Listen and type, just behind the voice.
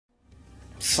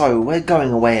So, we're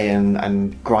going away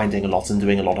and grinding a lot and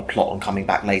doing a lot of plot and coming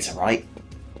back later, right?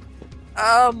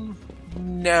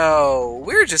 No.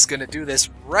 We're just gonna do this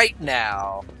right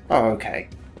now. Oh, okay.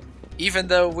 Even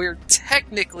though we're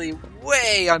technically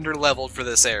way under-leveled for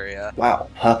this area. Wow,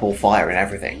 purple fire and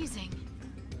everything. Amazing.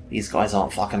 These guys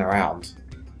aren't fucking around.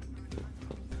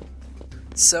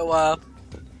 So,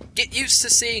 get used to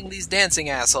seeing these dancing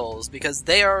assholes, because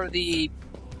they are the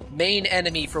main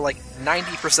enemy for like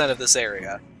 90% of this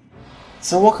area.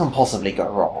 So what can possibly go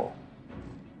wrong?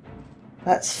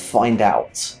 Let's find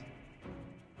out.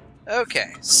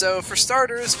 Okay, so for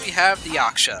starters, we have the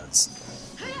Yakshas.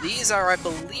 These are, I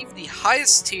believe, the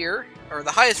highest tier, or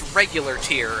the highest regular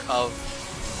tier of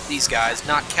these guys,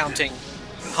 not counting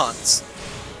hunts.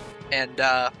 And,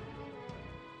 like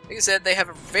I said, they have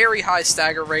a very high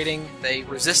stagger rating, they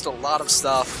resist a lot of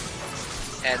stuff,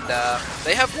 and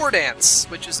they have War Dance,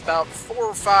 which is about 4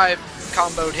 or 5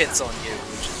 comboed hits on you,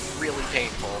 which is really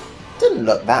painful. Didn't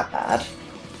look that bad.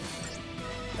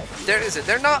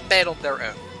 They're not bad on their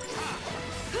own.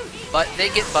 But they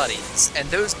get buddies, and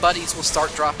those buddies will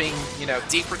start dropping, you know,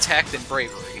 Deep Protect and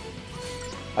Bravery.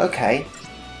 Okay.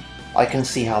 I can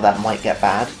see how that might get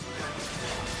bad.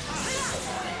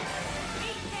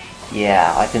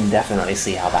 Yeah, I can definitely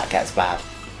see how that gets bad.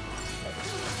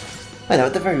 I know,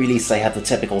 at the very least they have the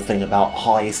typical thing about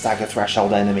high stagger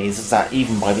threshold enemies, is that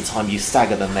even by the time you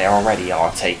stagger them they already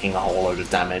are taking a whole load of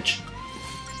damage.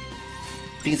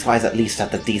 These guys at least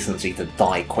have the decency to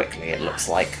die quickly, it looks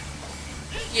like.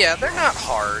 Yeah, they're not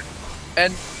hard.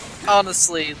 And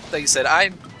honestly, like I said,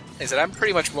 I'm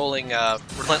pretty much rolling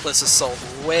Relentless Assault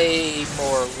way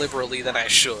more liberally than I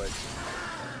should.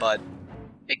 But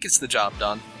it gets the job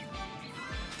done.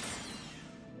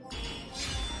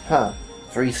 Huh.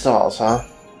 3 stars, huh?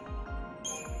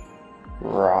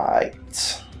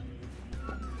 Right.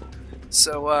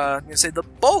 So, I'm gonna say the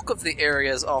bulk of the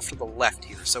area is off to the left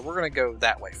here, so we're gonna go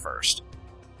that way first.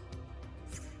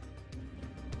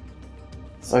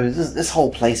 So is this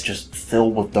whole place just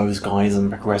filled with those guys and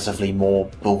progressively more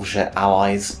bullshit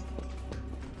allies?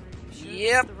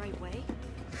 Yep. The right way?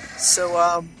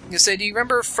 So, you say, do you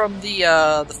remember from the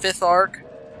 5th arc,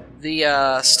 the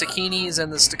Stakinis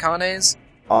and the Stakanes?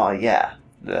 Oh yeah,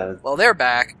 Well, they're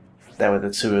back. there were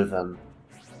the 2 of them.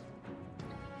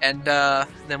 And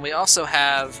then we also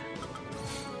have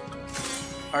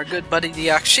our good buddy the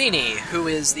Yakshini, who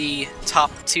is the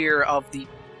top tier of the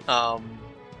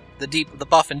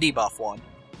buff and debuff one.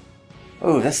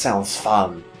 Oh, this sounds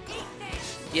fun.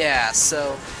 Yeah,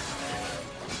 so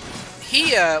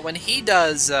he when he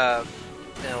does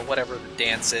whatever the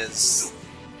dance is,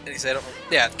 he said,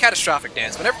 yeah, catastrophic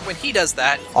dance. When he does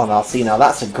that, Oh, now see, now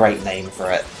that's a great name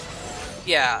for it.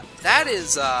 yeah, that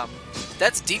is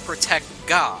that's Deep Protect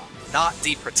Ga, not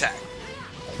Deep Protect.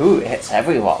 Ooh, it hits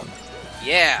everyone.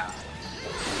 Yeah.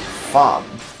 Fun.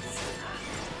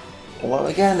 Well,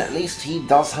 again, at least he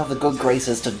does have the good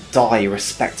graces to die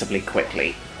respectably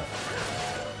quickly.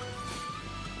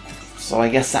 So I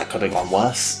guess that could have gone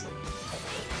worse.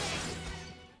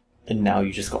 And now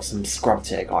you just got some scrub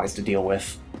tier guys to deal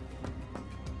with.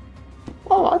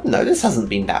 Well, I don't know, this hasn't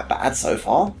been that bad so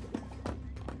far.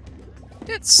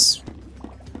 It's...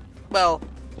 well,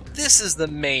 this is the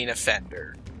main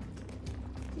offender.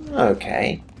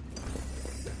 Okay.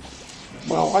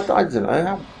 Well, I don't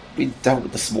know, we dealt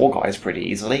with the small guys pretty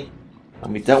easily.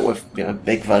 And we dealt with, you know,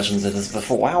 big versions of this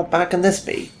before. How bad can this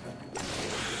be?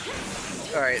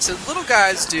 Alright, so little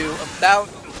guys do about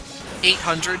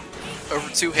 800 over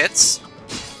 2 hits.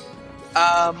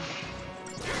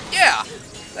 Yeah,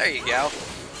 there you go.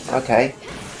 Okay,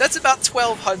 That's about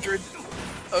 1200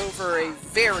 over a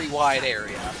very wide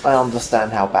area. I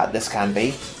understand how bad this can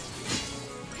be.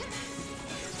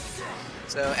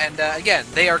 So, and again,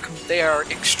 they are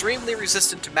extremely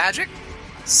resistant to magic.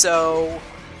 So,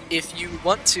 if you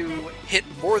want to hit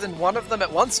more than one of them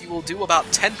at once, you will do about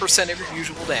 10% of your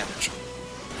usual damage.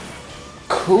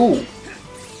 Cool.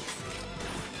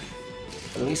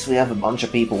 At least we have a bunch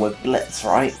of people with Blitz,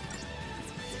 right?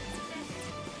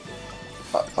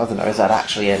 I don't know, is that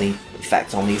actually any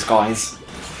effect on these guys?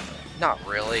 Not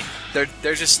really. They're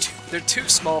too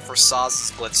small for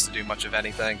Saz's Blitz to do much of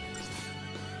anything.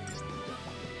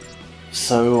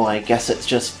 So I guess it's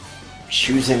just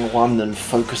choosing one and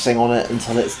focusing on it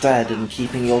until it's dead and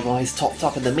keeping your guys topped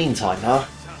up in the meantime, huh?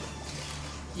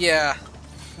 Yeah,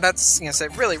 that's, you know, say,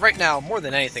 really, right now, more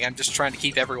than anything, I'm just trying to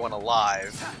keep everyone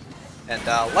alive. And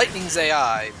Lightning's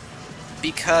AI,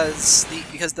 because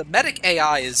the medic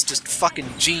AI is just fucking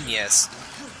genius.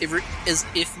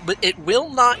 It will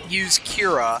not use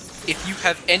Cura if you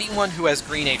have anyone who has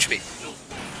green HP.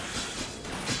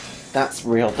 That's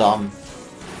real dumb.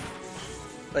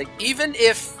 Like, even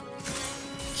if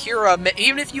Cura,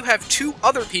 even if you have 2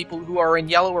 other people who are in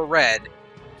yellow or red,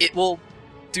 it will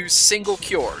do single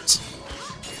cures.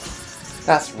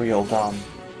 That's real dumb.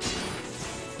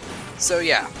 So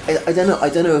yeah. I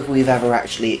don't know if we've ever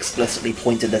actually explicitly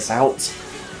pointed this out,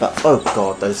 but oh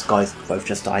god, those guys both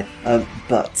just died.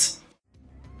 But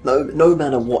no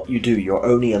matter what you do, you're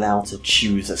only allowed to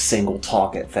choose a single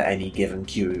target for any given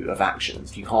queue of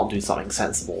actions. You can't do something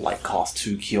sensible like cast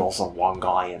 2 cures on one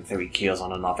guy and 3 cures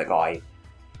on another guy.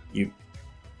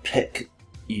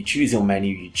 You choose your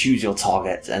menu, you choose your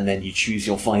target, and then you choose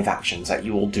your 5 actions that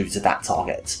you will do to that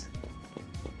target.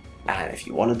 And if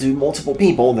you want to do multiple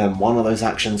people, then one of those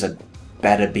actions had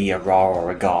better be a Ra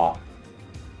or a Gar.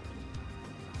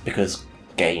 Because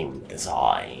game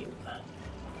design.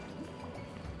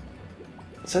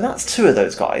 So that's 2 of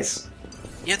those guys.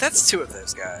 Yeah, that's 2 of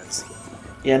those guys.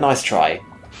 Yeah, nice try.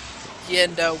 Yeah,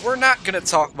 no, we're not gonna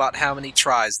talk about how many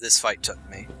tries this fight took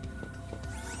me.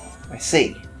 I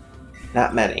see.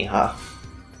 That many, huh?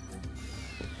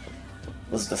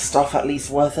 Was the stuff at least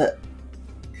worth it?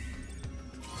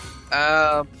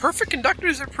 Perfect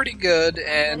conductors are pretty good,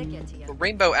 and the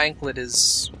rainbow anklet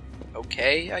is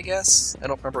okay, I guess? I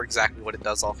don't remember exactly what it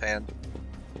does offhand.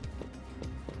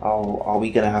 Oh, are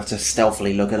we gonna have to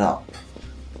stealthily look it up?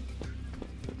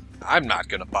 I'm not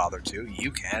gonna bother to,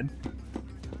 you can.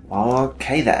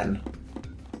 Okay then.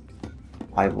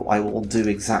 I will do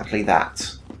exactly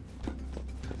that.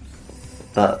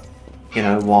 But, you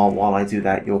know, while I do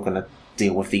that, you're gonna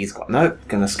deal with these guys. Nope,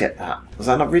 gonna skip that. Was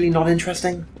that not really not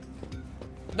interesting?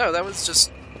 No, that was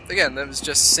just... Again, that was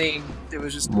just seeing... It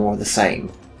was just... More of the same.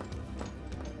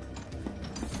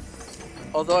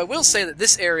 Although I will say that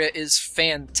this area is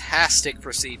fantastic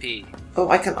for CP. Oh,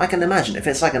 I can imagine. If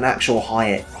it's like an actual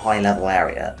high level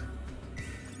area,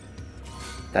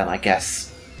 then I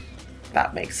guess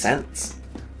that makes sense.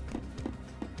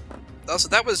 Also,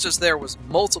 that was just there was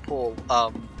multiple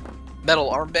metal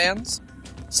armbands,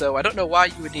 so I don't know why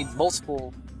you would need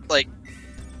multiple, like...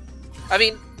 I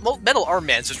mean, metal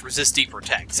armbands just resist deep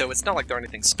protect, so it's not like they're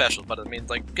anything special, but I mean,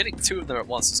 like, getting 2 of them at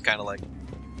once is kind of like,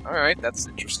 alright, that's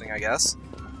interesting, I guess.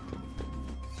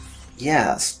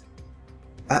 Yeah,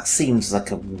 that seems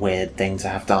like a weird thing to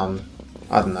have done.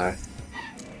 I don't know.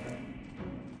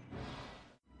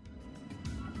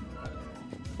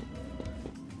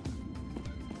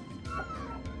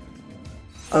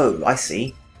 Oh, I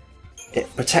see.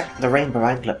 The rainbow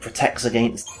anklet protects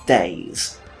against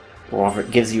daze, or rather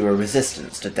it gives you a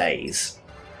resistance to daze.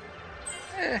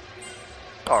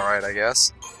 Alright, I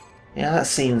guess. Yeah, that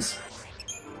seems...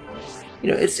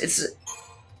 You know, it's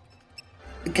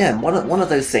again, one of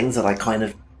those things that I kind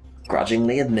of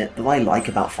grudgingly admit that I like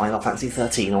about Final Fantasy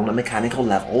XIII on a mechanical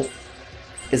level,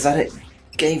 is that it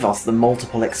gave us the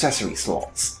multiple accessory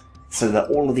slots. So that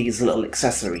all of these little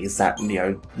accessories that, you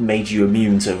know, made you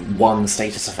immune to one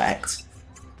status effect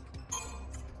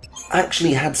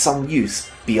actually had some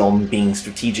use beyond being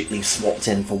strategically swapped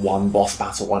in for one boss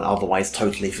battle and otherwise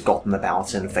totally forgotten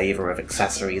about in favour of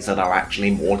accessories that are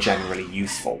actually more generally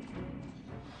useful.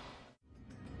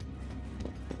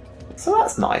 So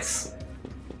that's nice.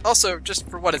 Also, just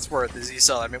for what it's worth, as you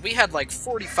saw, I mean, we had like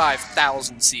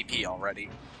 45,000 CP already.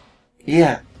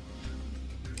 Yeah.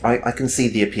 I can see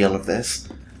the appeal of this.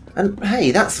 And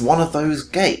hey, that's one of those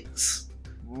gates.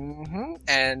 Mm-hmm.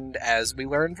 And as we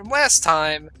learned from last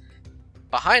time,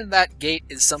 behind that gate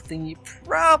is something you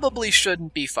probably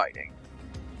shouldn't be fighting.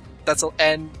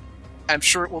 And I'm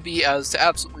sure it will be as to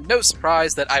absolutely no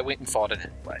surprise that I went and fought it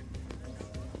anyway.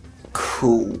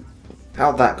 Cool.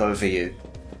 How'd that go for you?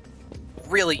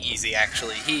 Really easy,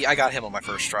 actually. I got him on my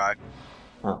first try.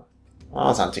 Oh, well, that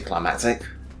was anticlimactic.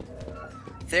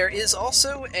 There is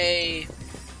also a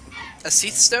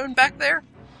Seath Stone back there.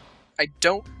 I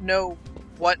don't know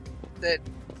what that...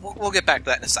 We'll get back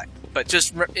to that in a second. But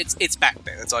just, it's back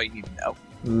there, that's all you need to know.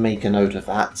 Make a note of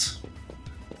that.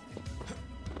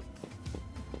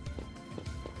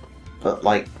 But,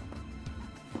 like...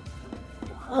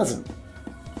 I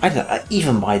don't know,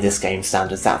 even by this game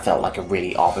standards, that felt like a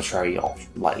really arbitrary,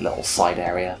 like, little side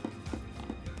area.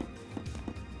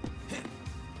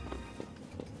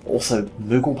 Also,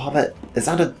 Moogle Puppet, is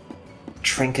that a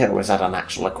trinket or is that an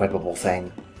actual equipable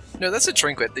thing? No, that's a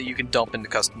trinket that you can dump into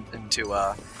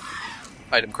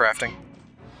item crafting.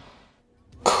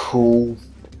 Cool.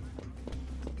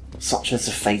 Such is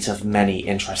the fate of many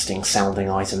interesting sounding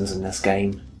items in this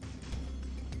game.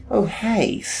 Oh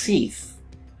hey, Seath.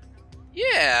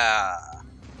 Yeah!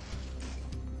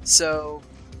 So,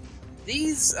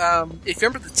 these, if you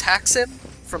remember the Taejin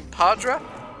from Padra,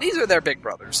 these are their big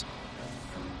brothers.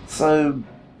 So,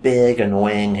 big,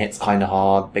 annoying, hits kinda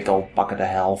hard, big old bucket of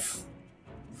health.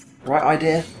 Right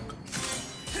idea?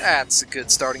 That's a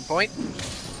good starting point.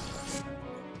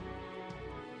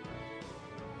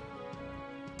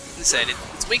 As I said,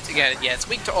 it's weak to it's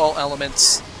weak to all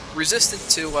elements, resistant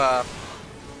to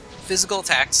physical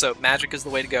attacks, so magic is the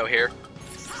way to go here.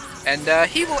 And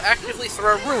he will actively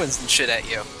throw ruins and shit at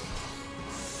you.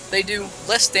 They do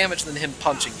less damage than him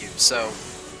punching you, so...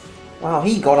 Wow,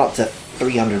 he got up to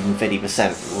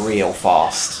 350% real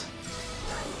fast.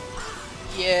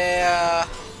 Yeah...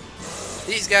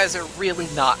 These guys are really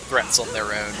not threats on their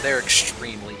own. They're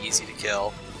extremely easy to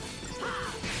kill.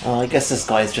 I guess this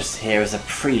guy's just here as a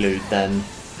prelude, then.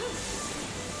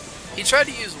 He tried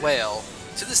to use Whale.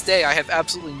 To this day, I have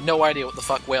absolutely no idea what the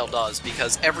fuck Whale does,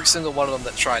 because every single one of them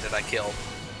that tried it, I killed.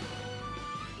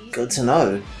 Good to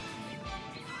know.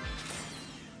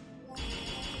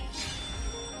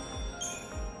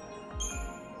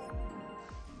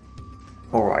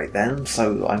 Alright then,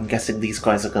 so I'm guessing these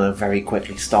guys are going to very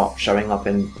quickly start showing up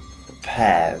in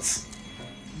pairs.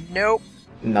 Nope.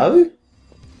 No?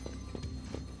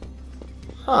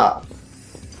 Huh.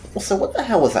 Also, what the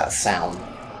hell was that sound?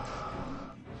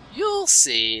 You'll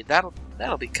see. That'll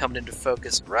be coming into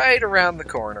focus right around the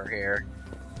corner here.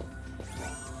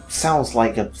 Sounds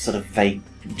like a sort of vague,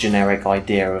 generic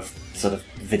idea of sort of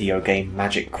video game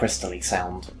magic crystal-y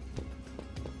sound.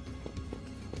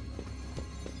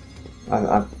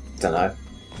 I don't know.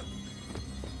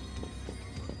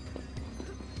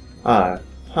 Oh,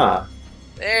 huh.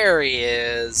 There he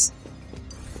is.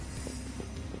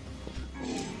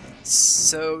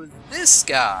 So this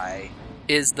guy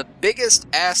is the biggest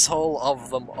asshole of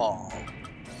them all.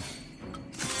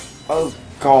 Oh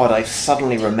god, I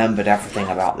suddenly remembered everything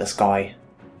about this guy.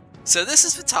 So this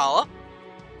is Vitala.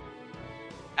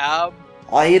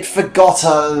 I had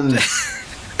forgotten!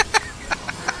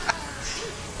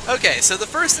 Okay, so the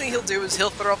first thing he'll do is he'll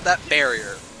throw up that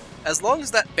barrier. As long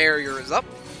as that barrier is up,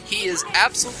 he is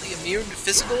absolutely immune to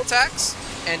physical attacks,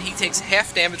 and he takes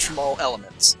half damage from all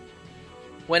elements.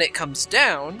 When it comes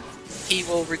down, he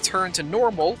will return to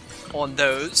normal on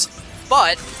those,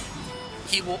 but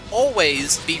he will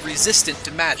always be resistant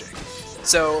to magic.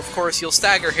 So, of course, you'll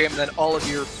stagger him, and then all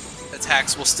of your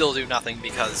attacks will still do nothing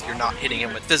because you're not hitting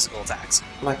him with physical attacks.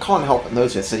 And I can't help but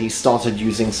notice that he started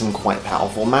using some quite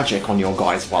powerful magic on your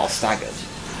guys while staggered.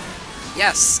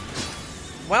 Yes.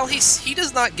 Well, he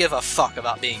does not give a fuck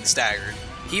about being staggered.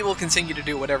 He will continue to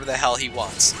do whatever the hell he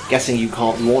wants. Guessing you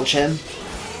can't launch him?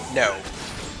 No.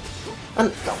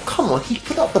 And, oh, come on, he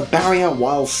put up the barrier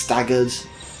while staggered.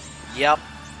 Yep.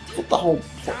 What the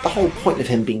whole point of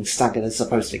him being staggered is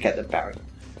supposed to get the barrier.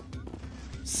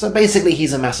 So basically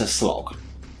he's a massive slog.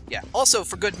 Yeah. Also,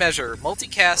 for good measure,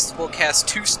 multicast will cast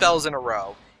 2 spells in a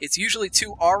row. It's usually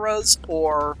 2 auras,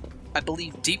 or, I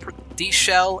believe,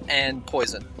 D-Shell and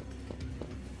Poison.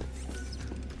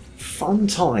 Fun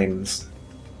times.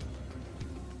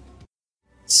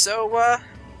 So,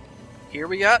 here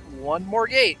we got one more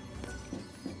gate.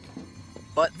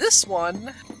 But this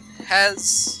one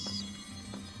has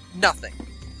nothing.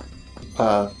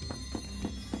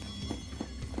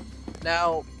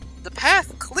 Now, the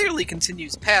path clearly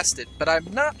continues past it, but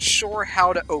I'm not sure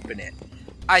how to open it.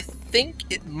 I think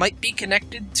it might be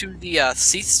connected to the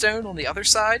Seath Stone on the other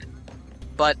side,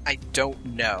 but I don't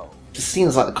know. Just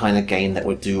seems like the kind of game that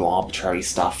would do arbitrary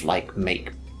stuff like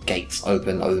make gates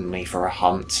open only for a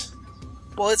hunt.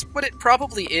 Well, what it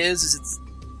probably is it's...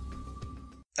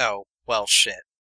 Oh, well, shit.